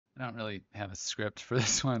I don't really have a script for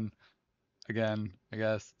this one again, I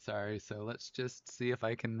guess. Sorry. So let's just see if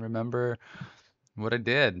I can remember what I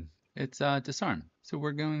did. It's disarm. So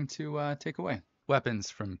we're going to take away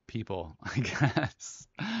weapons from people, I guess.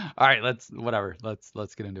 All right, let's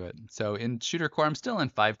get into it. So in shooter core, I'm still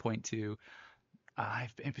in 5.2.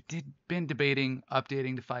 I've been debating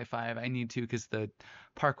updating to 5.5. I need to because the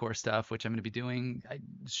parkour stuff, which I'm going to be doing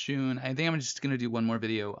soon. I think I'm just going to do one more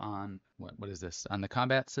video on what is this on the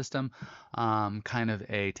combat system, kind of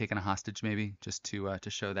a taking a hostage maybe, just to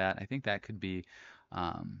show that. I think that could be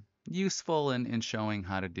useful in showing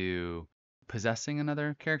how to do possessing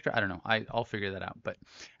another character. I don't know. I'll figure that out. But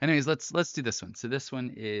anyways, let's do this one. So this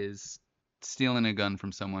one is stealing a gun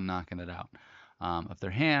from someone, knocking it out of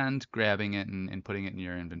their hand, grabbing it and putting it in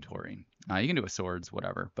your inventory. You can do it with swords,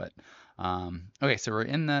 whatever. But okay, so we're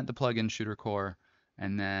in the plugin shooter core,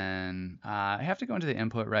 and then I have to go into the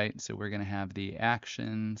input, right? So we're gonna have the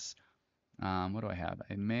actions. What do I have?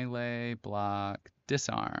 A melee, block,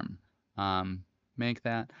 disarm. Make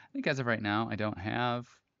that. I think as of right now, I don't have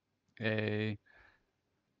a.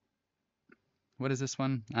 What is this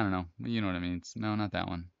one? I don't know. You know what I mean. No, not that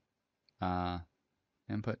one. Uh,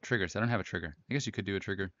 Input triggers. I don't have a trigger. I guess you could do a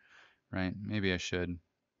trigger, right? Maybe I should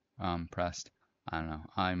pressed. I don't know.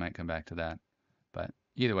 I might come back to that. But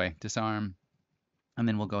either way, disarm. And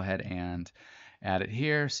then we'll go ahead and add it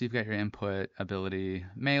here. So you've got your input ability,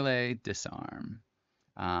 melee, disarm.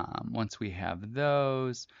 Once we have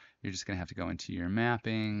those, you're just going to have to go into your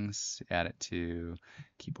mappings, add it to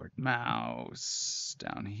keyboard mouse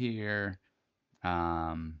down here.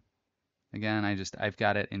 Again, I've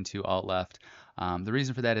got it into alt left. The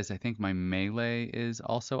reason for that is I think my melee is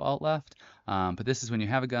also alt left. But this is when you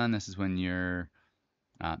have a gun. This is when you're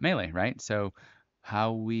melee, right? So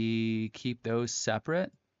how we keep those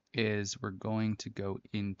separate is we're going to go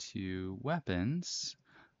into weapons,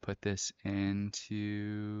 put this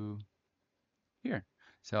into here.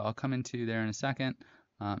 So I'll come into there in a second.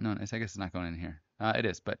 No, I guess it's not going in here. It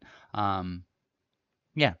is, but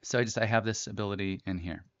yeah. So I have this ability in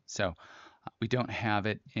here. So we don't have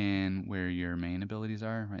it in where your main abilities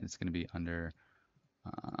are, right? It's going to be under,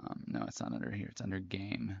 no, it's not under here. It's under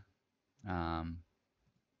game.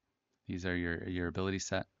 These are your ability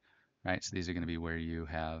set, right? So these are going to be where you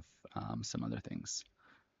have some other things.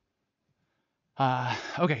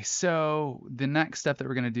 Okay, so the next step that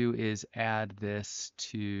we're going to do is add this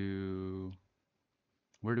to,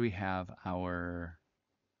 where do we have our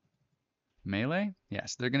melee?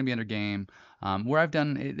 Yes, they're going to be under game. Where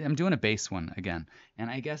I'm doing a base one again. And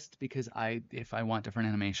I guess because if I want different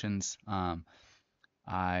animations,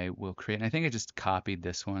 I will create, and I think I just copied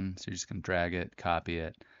this one. So you're just going to drag it, copy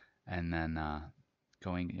it, and then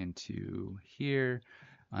going into here,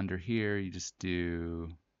 under here, you just do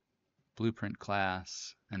blueprint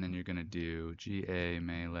class, and then you're going to do GA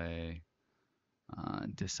melee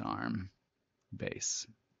disarm base.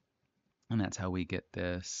 And that's how we get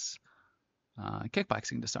this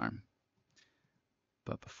kickboxing disarm.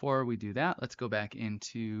 But before we do that, let's go back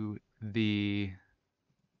into the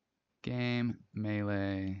game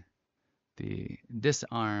melee, the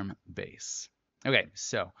disarm base. Okay,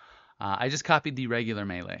 so I just copied the regular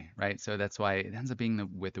melee, right? So that's why it ends up being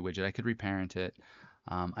with the widget. I could reparent it.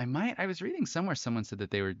 I was reading somewhere someone said that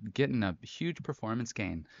they were getting a huge performance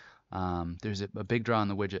gain. There's a big draw on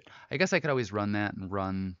the widget. I guess I could always run that and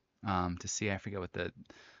run to see. I forget what the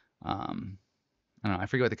I don't know. I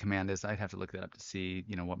forget what the command is. I'd have to look that up to see,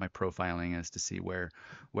 what my profiling is to see where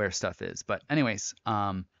stuff is. But anyways,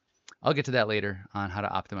 I'll get to that later on how to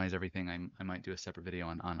optimize everything. I might do a separate video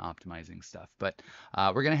on optimizing stuff. But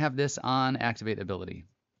we're going to have this on activate ability.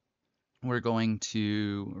 We're going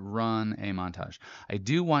to run a montage. I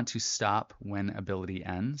do want to stop when ability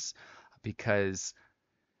ends because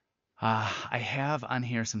I have on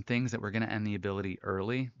here some things that we're going to end the ability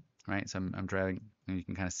early, right? So I'm driving, and you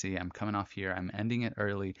can kind of see I'm coming off here. I'm ending it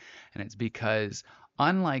early, and it's because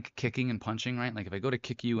unlike kicking and punching, right? Like if I go to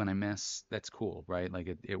kick you and I miss, that's cool, right?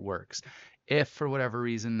 Like it works. If for whatever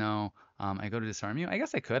reason though, I go to disarm you, I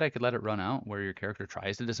guess I could let it run out where your character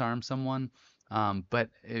tries to disarm someone. But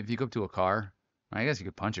if you go up to a car, I guess you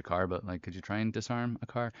could punch a car, but like, could you try and disarm a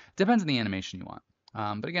car? Depends on the animation you want.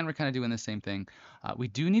 But again, we're kind of doing the same thing. We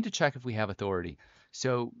do need to check if we have authority.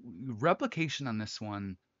 So replication on this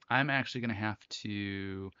one, I'm actually going to have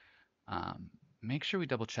to make sure we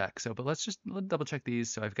double check. But let's double check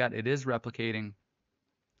these. So it is replicating.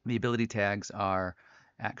 The ability tags are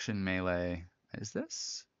action melee. Is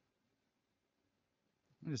this?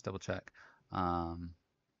 Let me just double check.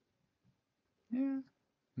 Yeah,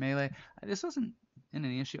 melee. This wasn't in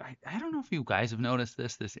any issue. I don't know if you guys have noticed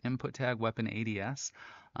this input tag weapon ADS.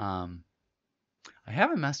 Um, I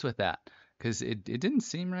haven't messed with that because it didn't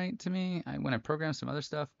seem right to me when I programmed some other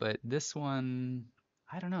stuff, but this one,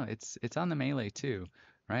 I don't know, it's on the melee too,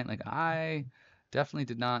 right? Like I definitely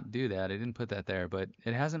did not do that. I didn't put that there, but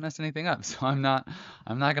it hasn't messed anything up, so I'm not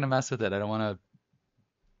gonna mess with it. I don't want to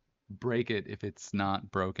break it if it's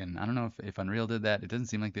not broken. I don't know if Unreal did that. It doesn't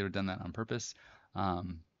seem like they would have done that on purpose.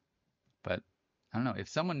 Um, but I don't know. If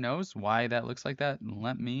someone knows why that looks like that,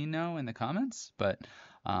 let me know in the comments. But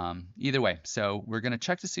either way, so we're going to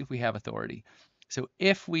check to see if we have authority. So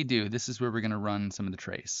if we do, this is where we're going to run some of the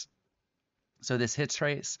trace. So this hit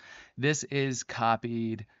trace, this is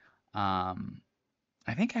copied, I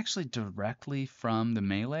think actually directly from the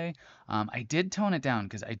melee. I did tone it down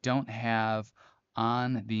because I don't have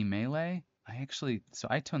on the melee. So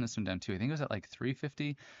I toned this one down too. I think it was at like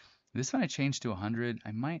 350. This one I changed to 100.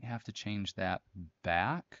 I might have to change that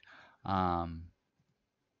back. Let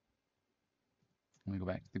me go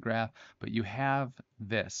back to the graph. But you have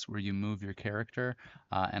this where you move your character,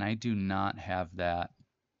 and I do not have that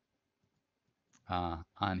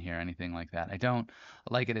on here, anything like that. I don't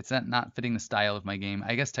like it. It's not fitting the style of my game.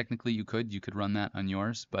 I guess technically you could run that on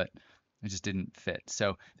yours, but it just didn't fit.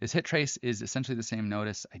 So this hit trace is essentially the same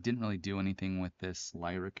notice. I didn't really do anything with this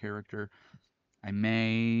Lyra character. I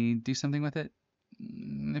may do something with it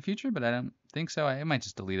in the future, but I don't think so. I might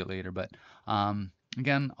just delete it later. But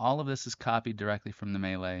again, all of this is copied directly from the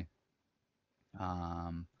melee.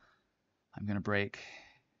 I'm going to break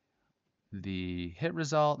the hit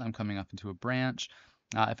result. I'm coming up into a branch.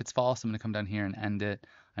 If it's false, I'm going to come down here and end it.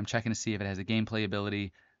 I'm checking to see if it has a gameplay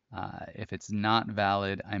ability. If it's not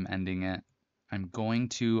valid, I'm ending it. I'm going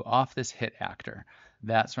to off this hit actor.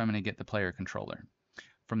 That's where I'm going to get the player controller.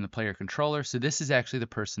 From the player controller, so this is actually the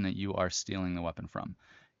person that you are stealing the weapon from.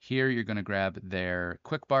 Here you're going to grab their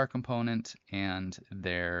quick bar component and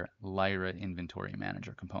their Lyra inventory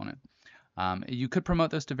manager component. You could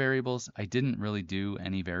promote those to variables. I didn't really do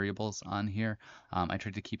any variables on here. I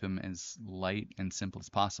tried to keep them as light and simple as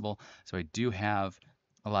possible. So I do have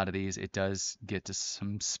a lot of these. It does get to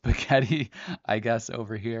some spaghetti, I guess,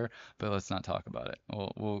 over here, but let's not talk about it.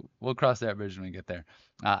 We'll cross that bridge when we get there.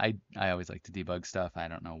 I always like to debug stuff. I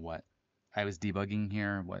don't know what I was debugging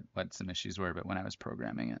here, what some issues were, but when I was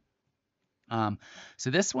programming it.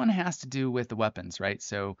 So this one has to do with the weapons, right?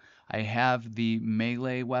 So I have the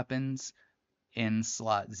melee weapons in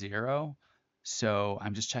slot 0. So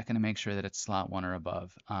I'm just checking to make sure that it's slot 1 or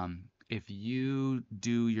above. If you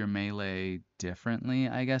do your melee differently,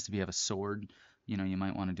 I guess, if you have a sword, you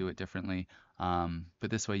might want to do it differently. But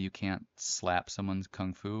this way you can't slap someone's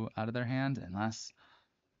kung fu out of their hand unless,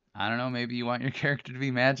 I don't know, maybe you want your character to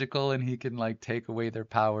be magical and he can like take away their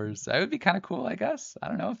powers. That would be kind of cool, I guess. I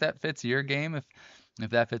don't know if that fits your game. If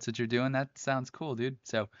that fits what you're doing, that sounds cool, dude.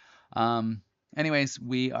 So, anyways,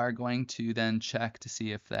 we are going to then check to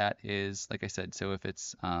see if that is, like I said, so if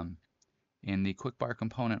it's in the quick bar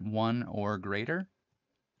component 1 or greater.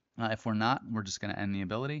 If we're not, we're just going to end the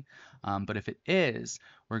ability. But if it is,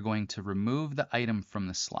 we're going to remove the item from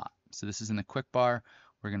the slot. So this is in the quick bar.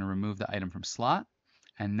 We're going to remove the item from slot.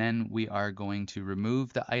 And then we are going to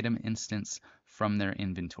remove the item instance from their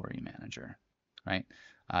inventory manager, right?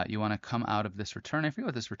 You want to come out of this return. I forget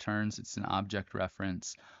what this returns. It's an object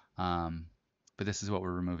reference, but this is what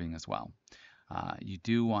we're removing as well. You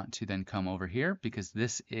do want to then come over here because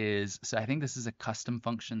this is, so I think this is a custom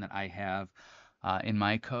function that I have in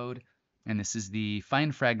my code. And this is the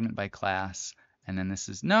find fragment by class. And then this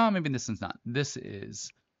is, no, maybe this one's not. This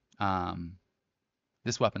is,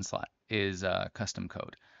 this weapon slot is custom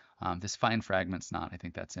code. This find fragment's not. I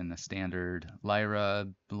think that's in the standard Lyra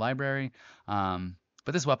library.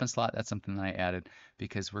 But this weapon slot, that's something that I added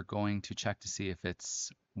because we're going to check to see if it's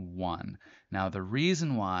 1. Now, the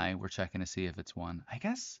reason why we're checking to see if it's 1, I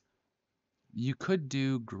guess you could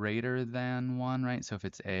do greater than 1, right? So if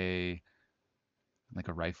it's like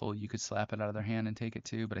a rifle, you could slap it out of their hand and take it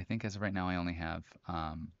too. But I think as of right now, I only have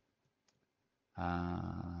I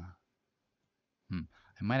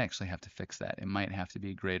might actually have to fix that. It might have to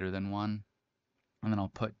be greater than 1. And then I'll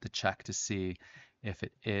put the check to see if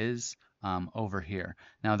it is over here.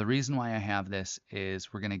 Now, the reason why I have this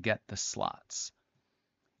is we're going to get the slots.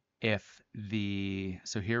 So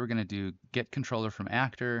here we're going to do get controller from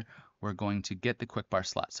actor. We're going to get the quick bar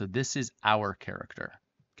slot. So this is our character.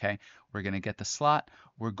 Okay, we're going to get the slot.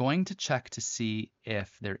 We're going to check to see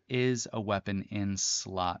if there is a weapon in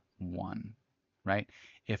slot 1, right?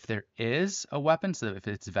 If there is a weapon, so if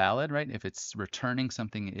it's valid, right? If it's returning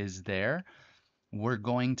something is there, we're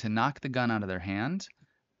going to knock the gun out of their hand.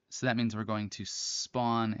 So that means we're going to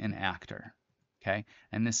spawn an actor. Okay,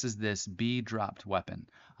 and this is this B dropped weapon.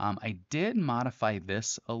 I did modify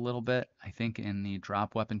this a little bit. I think in the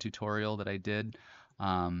drop weapon tutorial that I did,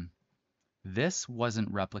 this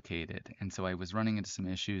wasn't replicated, and so I was running into some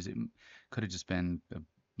issues. It could have just been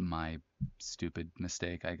my stupid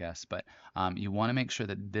mistake, I guess, but you want to make sure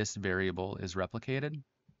that this variable is replicated.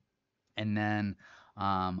 And then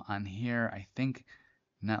on here, I think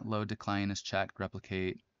net load decline is checked,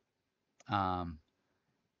 replicate um,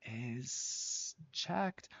 is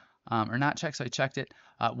checked or not checked, so I checked it.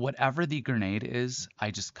 Whatever the grenade is, I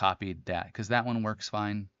just copied that because that one works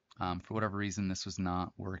fine. For whatever reason, this was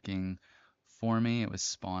not working for me. It was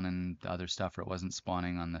spawning the other stuff, or it wasn't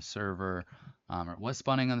spawning on the server, or it was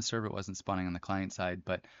spawning on the server, it wasn't spawning on the client side.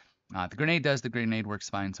 But the grenade does, the grenade works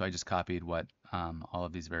fine, so I just copied what all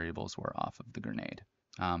of these variables were off of the grenade.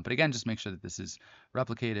 But again, just make sure that this is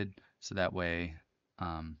replicated, so that way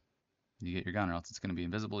you get your gun, or else it's going to be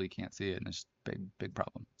invisible, you can't see it, and it's a big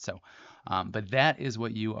problem. So, but that is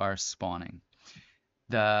what you are spawning.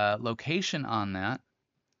 The location on that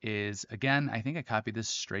is, again, I think I copied this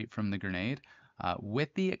straight from the grenade,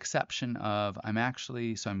 with the exception of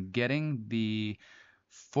I'm getting the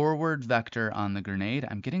forward vector on the grenade,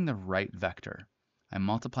 I'm getting the right vector. I'm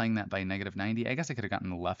multiplying that by -90. I guess I could have gotten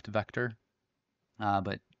the left vector,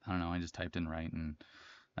 but I don't know, I just typed in right and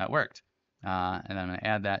that worked. And I'm going to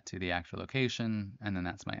add that to the actual location, and then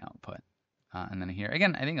that's my output. And then here,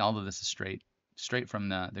 again, I think all of this is straight from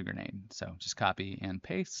the grenade. So just copy and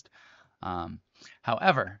paste.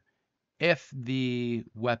 However, if the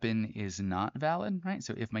weapon is not valid, right?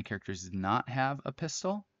 So if my character does not have a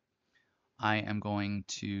pistol, I am going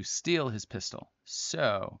to steal his pistol.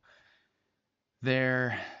 So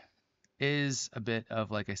there is a bit of,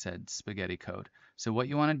 like I said, spaghetti code. So what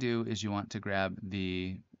you want to do is you want to grab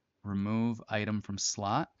the remove item from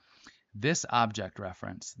slot. This object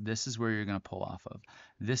reference, this is where you're going to pull off of.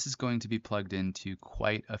 This is going to be plugged into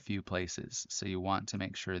quite a few places. So you want to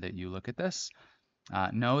make sure that you look at this.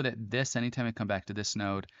 Know that this, anytime I come back to this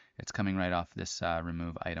node, it's coming right off this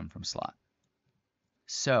remove item from slot.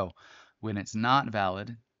 So when it's not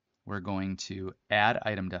valid, we're going to add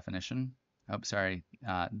item definition. Oh, sorry,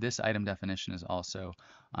 this item definition is also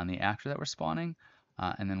on the actor that we're spawning.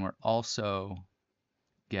 And then we're also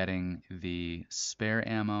getting the spare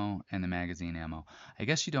ammo and the magazine ammo. I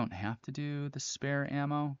guess you don't have to do the spare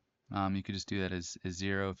ammo. You could just do that as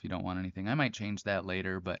 0 if you don't want anything. I might change that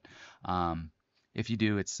later, but if you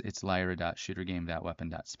do, it's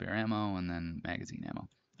lyra.shootergame.weapon.spare ammo and then magazine ammo.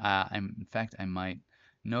 In fact, I might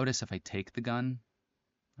notice if I take the gun,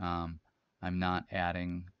 I'm not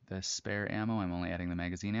adding the spare ammo. I'm only adding the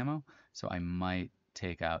magazine ammo. So I might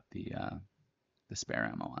take out the spare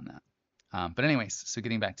ammo on that. But anyways, so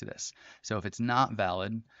getting back to this. So if it's not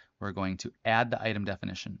valid, we're going to add the item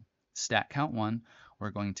definition. Stat count 1,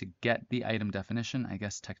 we're going to get the item definition. I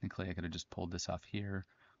guess technically I could have just pulled this off here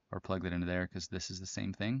or plugged it into there because this is the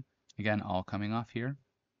same thing. Again, all coming off here.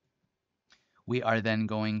 We are then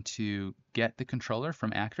going to get the controller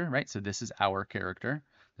from actor, right? So this is our character.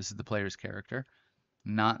 This is the player's character,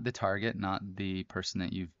 not the target, not the person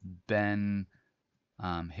that you've been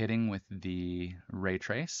hitting with the ray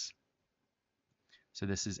trace. So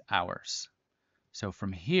this is ours. So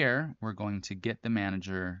from here, we're going to get the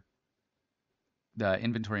manager, the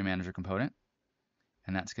inventory manager component,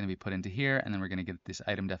 and that's going to be put into here, and then we're going to get this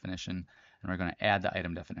item definition, and we're going to add the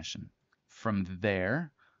item definition. From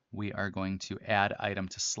there, we are going to add item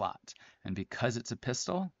to slot, and because it's a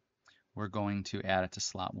pistol, we're going to add it to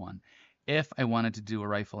slot 1. If I wanted to do a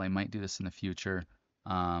rifle, I might do this in the future.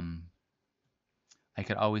 I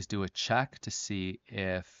could always do a check to see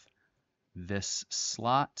if this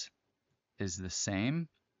slot is the same.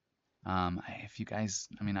 If you guys,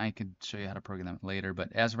 I could show you how to program that later,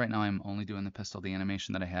 but as of right now, I'm only doing the pistol. The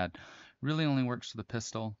animation that I had really only works for the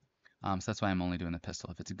pistol, so that's why I'm only doing the pistol.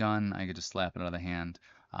 If it's a gun, I could just slap it out of the hand,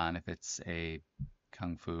 and if it's a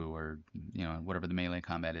kung fu or whatever the melee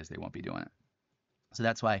combat is, they won't be doing it. So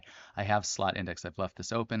that's why I have slot index. I've left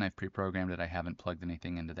this open. I've pre-programmed it. I haven't plugged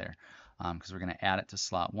anything into there because we're going to add it to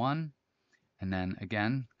slot 1. And then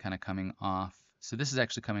again, kind of coming off. So this is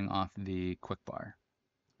actually coming off the quick bar,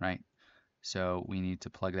 right? So we need to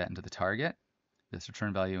plug that into the target, this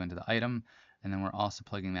return value into the item, and then we're also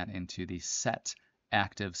plugging that into the set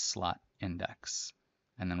active slot index.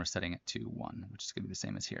 And then we're setting it to 1, which is going to be the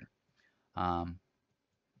same as here.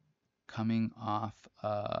 Coming off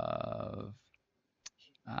of,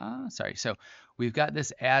 sorry, so we've got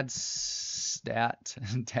this add stat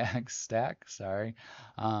tag stack, sorry,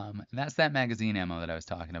 and that's that magazine ammo that I was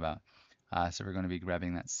talking about. So we're going to be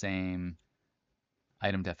grabbing that same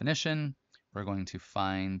item definition. we're going to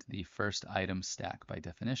find the first item stack by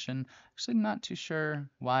definition. Actually, not too sure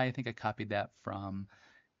why. I think I copied that from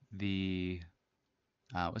the,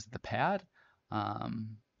 was it the pad?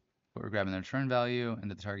 But we're grabbing the return value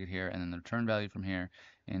into the target here, and then the return value from here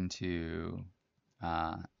into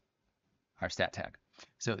our stat tag.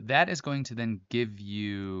 So that is going to then give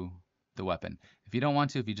you the weapon. If you don't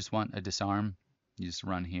want to, if you just want a disarm, you just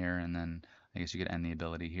run here, and then I guess you could end the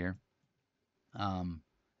ability here.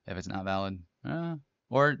 If it's not valid,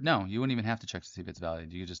 or no, you wouldn't even have to check to see if it's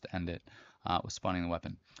valid. You could just end it with spawning the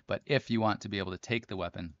weapon. But if you want to be able to take the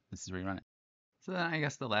weapon, this is where you run it. So then I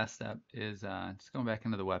guess the last step is just going back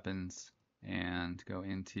into the weapons and go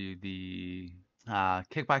into the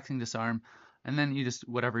kickboxing disarm, and then you just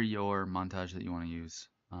whatever your montage that you want to use.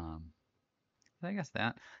 I guess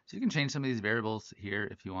that. So you can change some of these variables here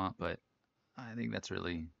if you want, but I think that's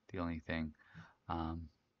really the only thing.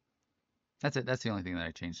 That's it. That's the only thing that I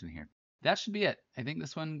changed in here. That should be it. I think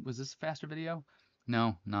this one, was this a faster video?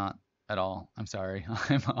 No, not at all. I'm sorry.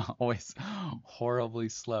 I'm always horribly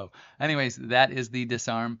slow. Anyways, that is the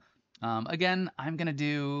disarm. Again, I'm going to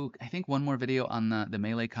do, I think, one more video on the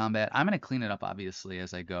melee combat. I'm going to clean it up, obviously,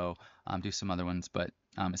 as I go, do some other ones. But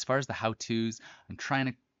as far as the how-tos, I'm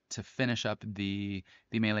trying to finish up the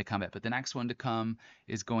melee combat. But the next one to come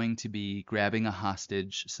is going to be grabbing a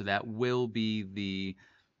hostage. So that will be the,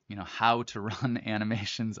 how to run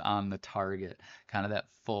animations on the target, kind of that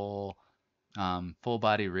full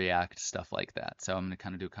body react, stuff like that. So I'm going to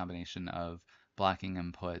kind of do a combination of blocking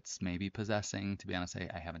inputs, maybe possessing. To be honest,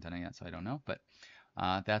 I haven't done it yet, so I don't know. But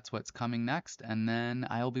that's what's coming next. And then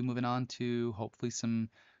I'll be moving on to hopefully some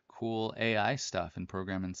cool AI stuff and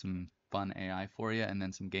programming some fun AI for you, and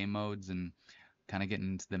then some game modes, and kind of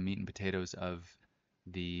getting into the meat and potatoes of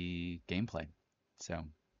the gameplay. So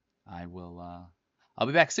I'll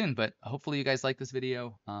be back soon, but hopefully you guys like this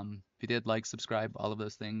video. If you did, like, subscribe, all of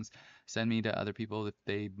those things. Send me to other people if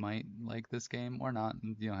they might like this game or not.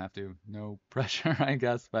 You don't have to. No pressure, I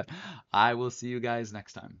guess. But I will see you guys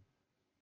next time.